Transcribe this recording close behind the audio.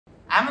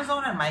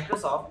Amazon and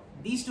Microsoft,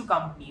 these two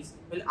companies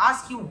will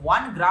ask you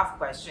one graph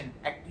question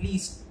at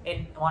least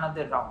in one of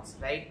the rounds,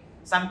 right?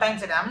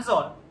 Sometimes at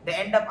Amazon, they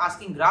end up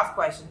asking graph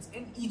questions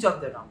in each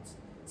of the rounds.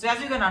 So as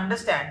you can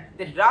understand,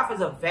 the graph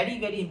is a very,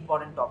 very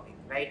important topic,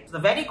 right? So the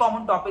very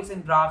common topics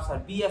in graphs are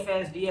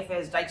BFS,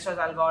 DFS, Dijkstra's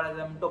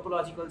algorithm,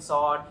 topological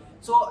sort,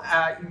 so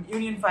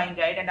union find,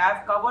 right? And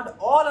I've covered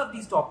all of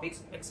these topics,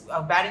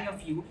 barring a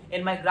few,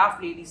 in my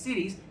graph playlist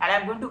series, and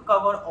I'm going to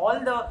cover all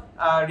the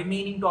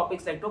remaining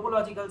topics like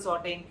topological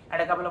sorting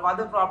and a couple of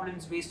other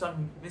problems based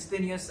on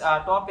miscellaneous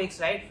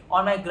topics, right,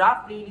 on my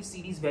graph playlist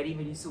series very,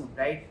 very soon,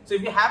 right? So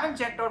if you haven't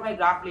checked out my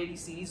graph playlist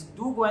series,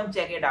 do go and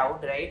check it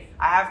out, right?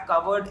 I have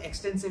covered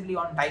extensively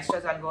on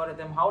Dijkstra's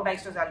algorithm, how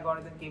Dijkstra's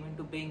algorithm came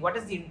into being, what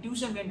is the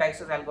intuition behind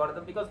Dijkstra's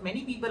algorithm, because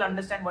many people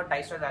understand what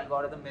Dijkstra's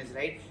algorithm is,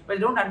 right, but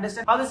they don't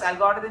understand how this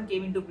algorithm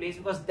came into place,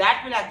 because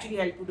that will actually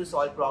help you to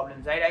solve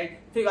problems, right?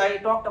 I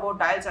talked about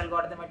Dial's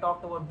algorithm, I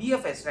talked about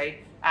BFS,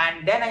 right,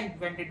 and then I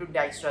went into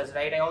Dijkstra's,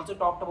 right? I also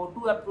talked about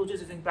two approaches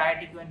using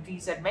priority queue and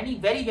tree set.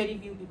 Very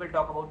few people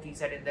talk about tree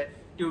set in their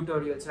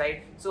tutorials,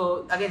 right?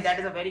 So again, that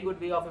is a very good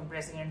way of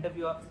impressing an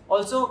interviewer.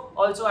 Also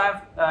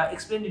I have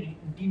explained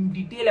in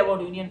detail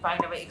about union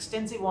find. I have an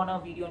extensive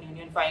video on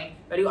union find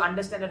where you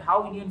understand that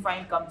how union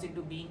find comes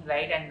into being,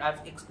 right? And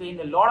I've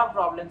explained a lot of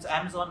problems,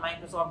 Amazon,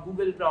 Microsoft,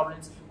 Google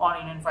problems on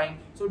union find.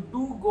 So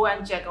do go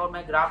and check out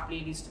my graph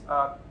playlist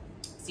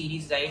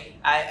series, right?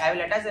 I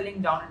will attach the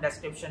link down in the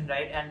description,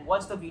 right? And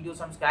watch the videos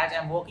from scratch.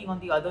 I'm working on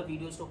the other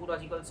videos.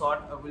 Topological sort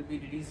will be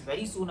released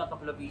very soon, a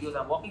couple of videos.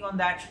 I'm working on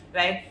that,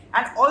 right?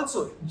 And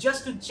also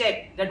just to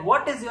check that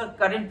what is your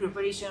current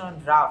preparation on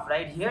graph,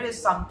 right? Here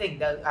is something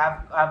that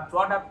I've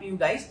brought up to you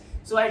guys.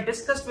 So I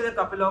discussed with a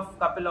couple of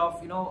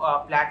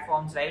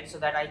platforms, right, so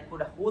that I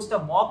could host a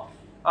mock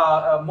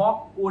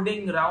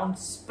coding round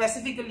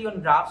specifically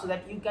on graph, so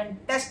that you can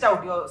test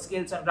out your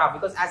skills on graph,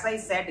 because as I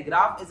said,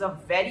 graph is a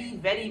very,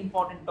 very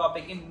important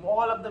topic in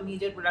all of the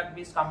major product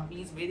based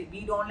companies, be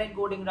it online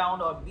coding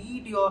round or be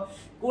it your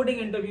coding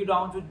interview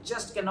rounds. You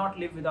just cannot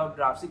live without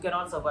graphs. You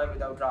cannot survive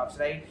without graphs,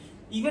 right?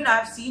 Even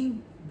I've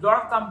seen a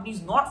lot of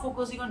companies not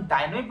focusing on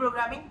dynamic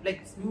programming.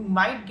 Like, you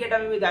might get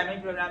away with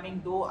dynamic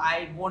programming, though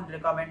I won't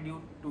recommend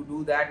you to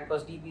do that,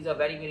 because DP is a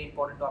very, very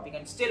important topic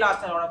and still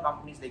asked a lot of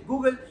companies like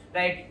Google,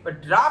 right?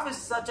 But graph is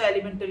such an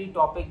elementary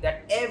topic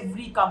that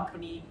every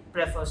company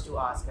prefers to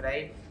ask,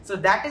 right? So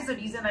that is the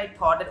reason I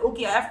thought that,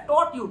 okay, I have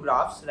taught you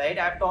graphs, right?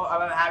 I've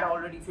had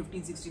already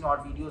 15-16 odd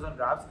videos on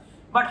graphs.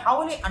 But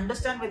how will I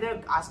understand whether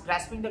you're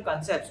grasping the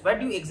concepts? Where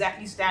do you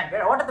exactly stand?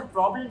 What are the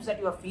problems that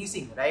you are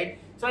facing, right?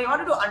 So I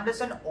wanted to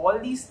understand all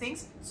these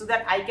things so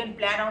that I can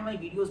plan out my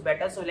videos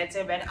better. So let's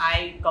say when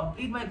I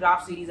complete my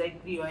graph series, I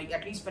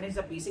at least finish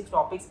the basic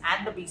topics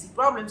and the basic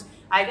problems,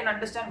 I can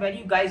understand where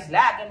you guys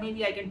lack, and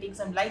maybe I can take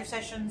some live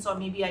sessions, or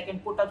maybe I can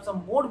put up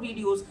some more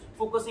videos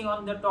focusing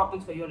on the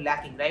topics where you're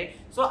lacking, right?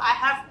 So I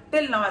have,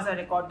 till now as I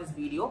record this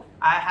video,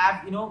 I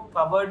have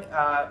covered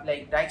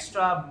like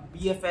Dijkstra,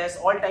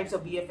 BFS, all types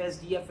of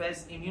BFS,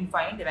 DFS, union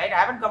find, right? I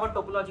haven't covered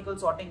topological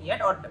sorting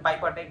yet, or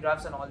bipartite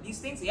graphs and all these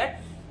things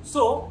yet.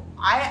 So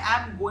I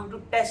am going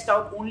to test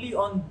out only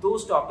on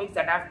those topics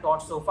that I've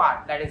taught so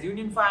far. That is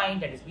union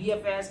find, that is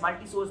BFS,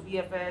 multi-source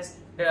BFS,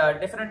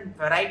 different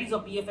varieties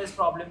of BFS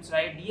problems,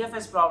 right?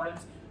 DFS problems,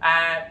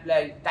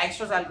 like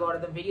Dijkstra's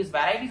algorithm, various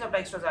varieties of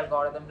Dijkstra's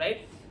algorithm,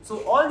 right?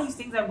 So all these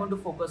things I'm going to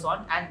focus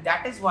on, and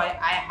that is why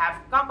I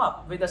have come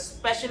up with a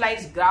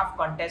specialized graph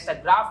contest, a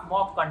graph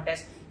mock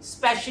contest,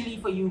 specially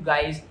for you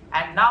guys.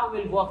 And now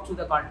we'll walk through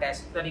the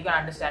contest so that you can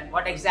understand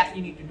what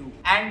exactly you need to do.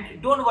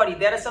 And don't worry,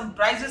 there are some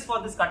prizes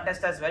for this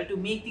contest as well, to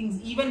make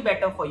things even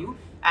better for you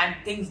and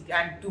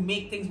to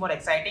make things more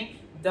exciting.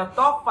 The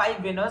top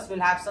 5 winners will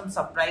have some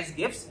surprise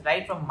gifts,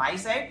 right, from my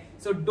side.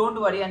 So don't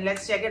worry, and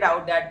let's check it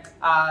out that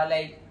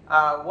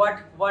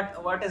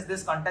what is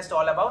this contest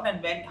all about,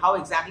 and how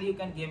exactly you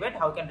can give it,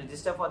 how you can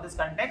register for this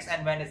contest,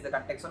 and when is the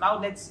contest. So now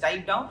let's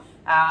dive down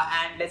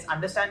and let's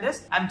understand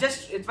this.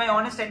 It's my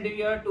honest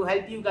endeavor to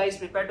help you guys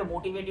prepare, to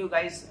motivate you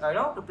guys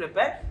to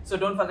prepare. So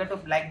don't forget to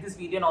like this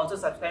video and also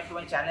subscribe to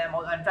my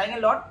channel. I'm trying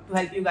a lot to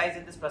help you guys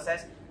in this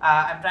process.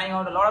 I'm trying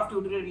out a lot of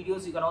tutorial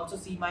videos. You can also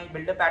see my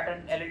builder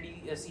pattern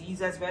LED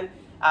series as well.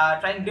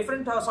 Trying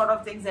different sort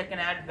of things that can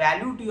add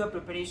value to your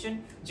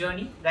preparation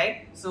journey,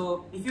 right?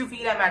 So if you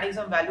feel I'm adding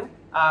some value,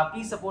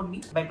 please support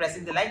me by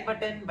pressing the like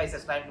button, by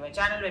subscribing to my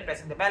channel, by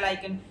pressing the bell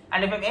icon.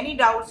 And if you have any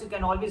doubts, you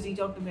can always reach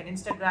out to me on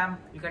Instagram.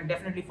 You can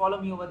definitely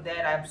follow me over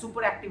there. I am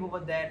super active over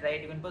there,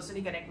 right? You can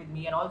personally connect with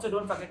me, and also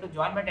don't forget to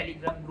join my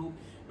Telegram group,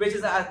 which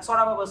is a sort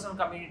of a personal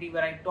community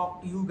where I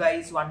talk to you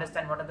guys to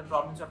understand what are the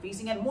problems you're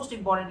facing, and most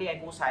importantly, I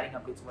post hiring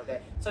updates over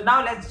there. So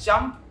now let's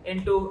jump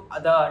into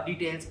the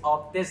details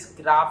of this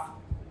graph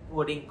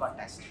coding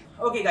contest.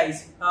 Okay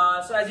guys,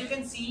 so as you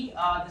can see,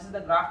 this is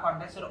the graph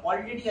contest. So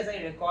already as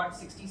I record,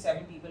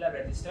 67 people are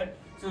registered.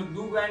 So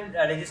do go and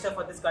register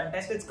for this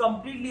contest. It's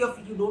completely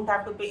free, you don't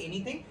have to pay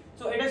anything.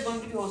 So it is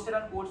going to be hosted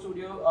on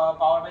Codestudio,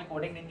 powered by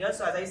Coding Ninjas.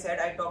 So as I said,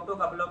 I talked to a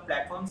couple of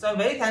platforms. So I'm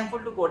very thankful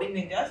to Coding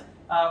Ninjas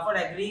for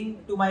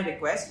agreeing to my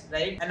request,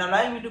 right, and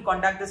allowing me to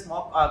conduct this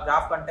mock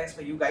graph contest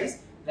for you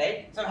guys.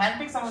 Right, so I've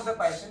handpicked some of the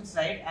questions,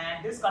 right,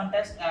 and this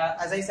contest,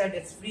 as I said,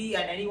 it's free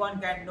and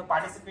anyone can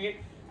participate,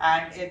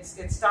 and it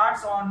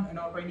starts on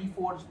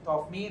 24th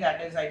of May,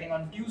 that is I think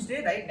on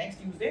Tuesday, right,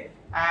 next Tuesday,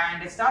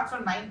 and it starts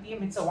from 9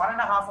 PM. It's a 1.5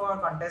 hour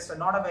contest, so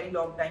not a very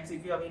long time. So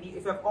if you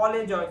have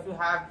college, or if you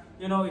have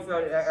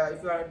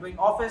if you are doing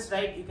office,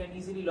 right, you can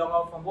easily log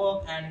out from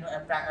work and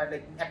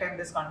attend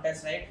this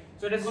contest, right.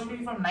 So it is going to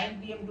be from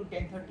 9 PM to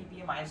 10:30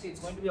 PM IST. It's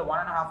going to be a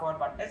 1.5 hour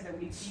contest. There will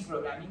be 3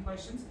 programming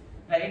questions.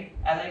 Right,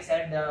 as I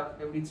said,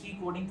 there will be 3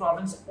 coding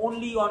problems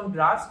only on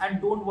graphs,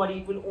 and don't worry,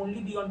 it will only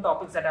be on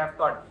topics that I have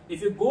taught.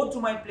 If you go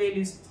through my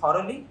playlist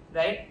thoroughly,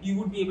 right, you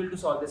would be able to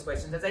solve these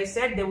questions. As I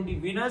said, there will be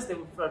winners. There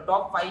will be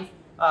top 5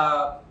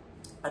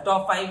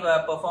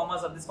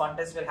 performers of this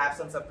contest will have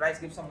some surprise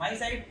gifts on my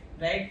side,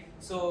 right?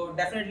 So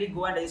definitely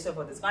go and register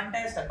for this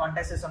contest. The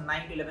contest is from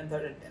 9 to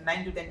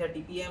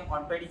 10:30 PM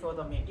on 24th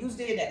of May,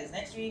 Tuesday. That is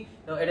next week.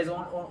 So it is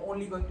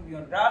only going to be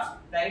on graphs,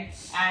 right?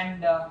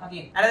 And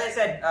again, as I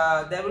said,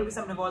 there will be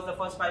some rewards. The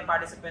first 5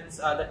 participants,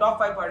 the top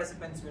 5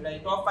 participants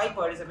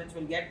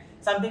will get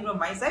something from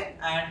my side,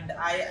 and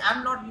I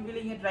am not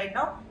revealing it right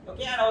now.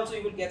 Okay, and also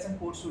you will get some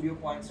Codestudio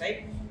points,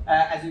 right?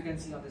 As you can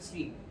see on the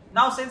screen.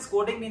 Now, since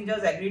Coding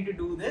Ninjas agreed to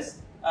do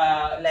this,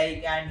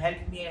 and help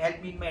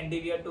me in my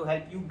endeavor to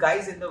help you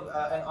guys in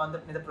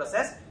the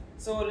process.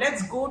 So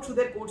let's go to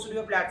their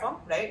Codestudio platform,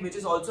 right, which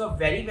is also a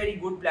very, very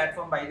good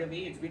platform, by the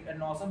way. It's been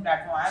an awesome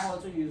platform. I have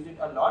also used it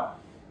a lot.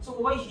 So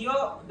over here,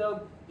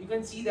 you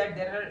can see that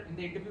there are, in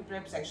the interview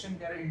prep section,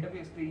 there are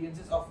interview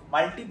experiences of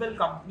multiple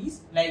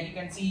companies. Like you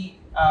can see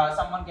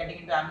someone getting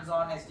into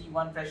Amazon,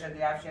 SD1 fresher,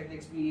 they have shared the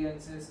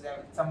experiences.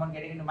 Someone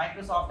getting into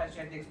Microsoft has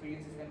shared the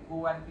experiences. You can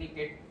go and click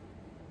it,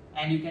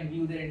 and you can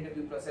view their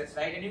interview process,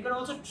 right? And you can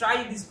also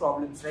try these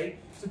problems, right?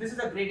 So this is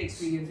a great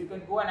experience. You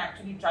can go and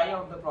actually try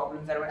out the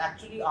problems that were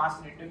actually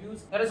asked in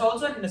interviews. There is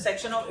also a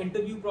section of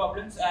interview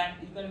problems, and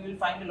you will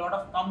find a lot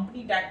of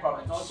company tag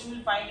problems. Also you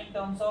will find in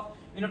terms of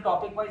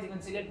topic wise, you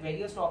can select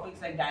various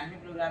topics like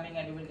dynamic programming,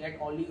 and you will get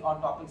only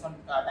on topics on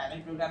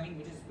dynamic programming,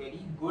 which is very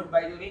good,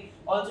 by the way.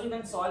 Also you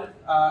can solve,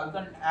 you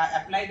can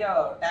apply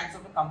the tags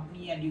of the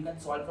company, and you can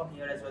solve from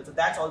here as well. So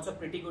that's also a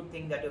pretty good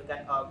thing that you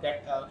can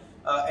get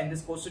in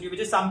this Codestudio, which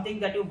is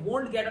something that you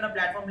won't get on a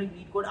platform like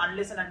LeetCode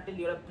unless and until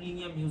you're a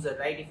premium user,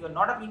 right? If you're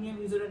not a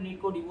premium user in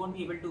LeetCode, you won't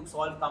be able to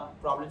solve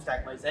problems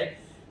tag by side.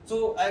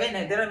 So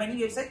again, there are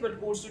many websites, but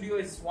Codestudio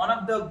is one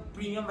of the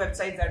premium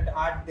websites that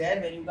are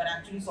there, where you can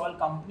actually solve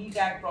company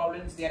tag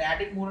problems. They are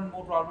adding more and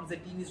more problems. The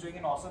team is doing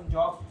an awesome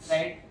job,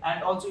 right?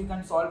 And also you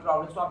can solve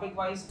problems topic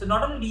wise. So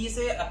not only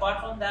DSA, apart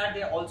from that,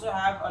 they also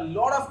have a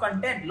lot of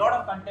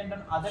content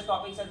on other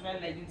topics as well.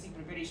 Like you can see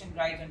preparation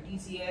guides on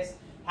TCS,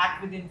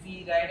 Hack Within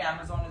Fee, right?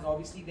 Amazon is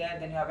obviously there.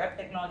 Then you have web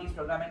technologies,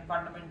 programming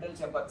fundamentals,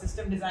 you have got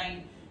system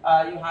design,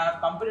 you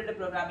have competitive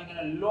programming, and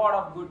a lot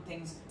of good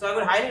things. So I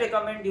would highly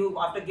recommend you,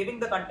 after giving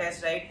the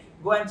contest, right,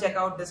 go and check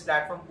out this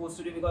platform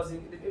Codestudio, because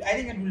I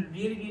think it will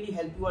really, really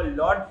help you a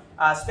lot.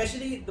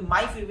 Especially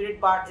my favorite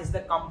part is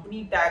the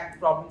company tag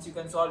problems you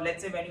can solve.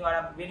 Let's say when you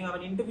have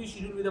an interview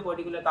scheduled with a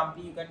particular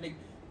company, you can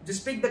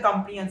just pick the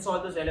company and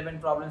solve those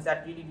relevant problems.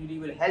 That really, really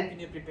will help in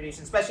your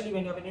preparation, especially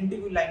when you have an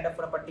interview lined up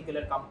for a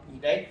particular company,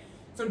 right?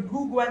 So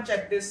do go and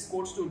check this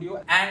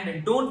Codestudio,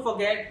 and don't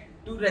forget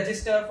to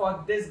register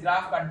for this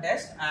graph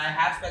contest. I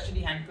have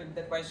specially handpicked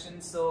the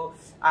questions, so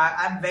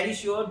I'm very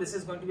sure this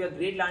is going to be a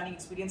great learning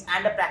experience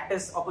and a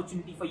practice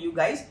opportunity for you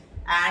guys.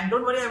 And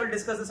don't worry, I will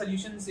discuss the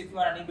solutions if you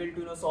are unable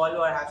to solve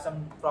or have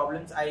some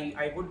problems.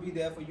 I would be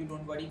there for you,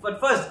 don't worry. But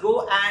first,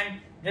 go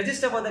and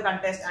register for the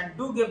contest and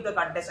do give the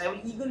contest. I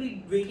will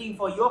eagerly waiting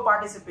for your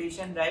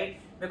participation, right?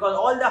 Because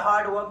all the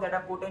hard work that I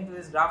put into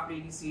this graph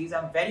playlist series,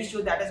 I'm very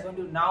sure that is going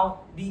to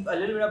now be a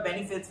little bit of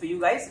benefits for you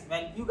guys.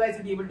 When you guys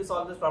will be able to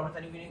solve those problems,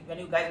 and when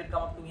you guys will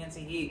come up to me and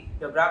say, hey,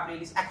 your graph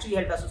playlist actually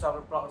helped us to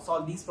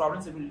solve these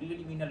problems, it will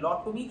really mean a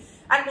lot to me.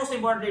 And most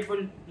importantly, it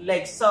will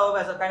serve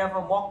as a kind of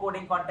a mock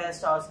coding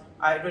contest, or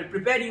it will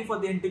prepare you for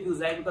the interviews,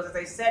 right? Because as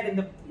I said in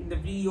the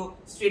video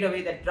straight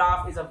away, that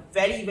graph is a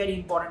very, very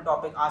important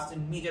topic asked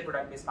in major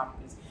product-based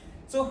companies.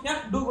 So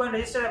yeah, do go and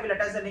register. I will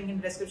attach the link in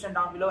the description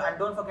down below, and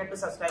don't forget to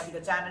subscribe to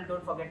the channel.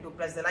 Don't forget to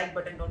press the like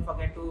button. Don't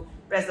forget to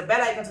press the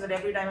bell icon so that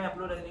every time I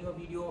upload a new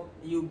video,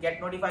 you get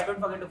notified.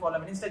 Don't forget to follow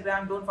me on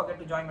Instagram. Don't forget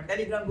to join my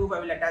Telegram group. I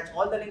will attach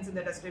all the links in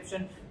the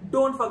description.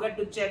 Don't forget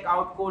to check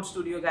out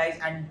Codestudio, guys,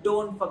 and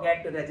don't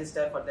forget to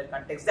register for the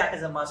contest. That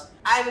is a must.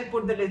 I will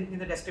put the link in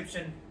the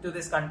description to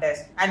this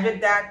contest. And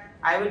with that,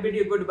 I will bid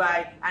you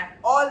goodbye and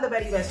all the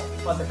very best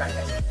for the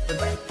contest.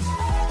 Goodbye.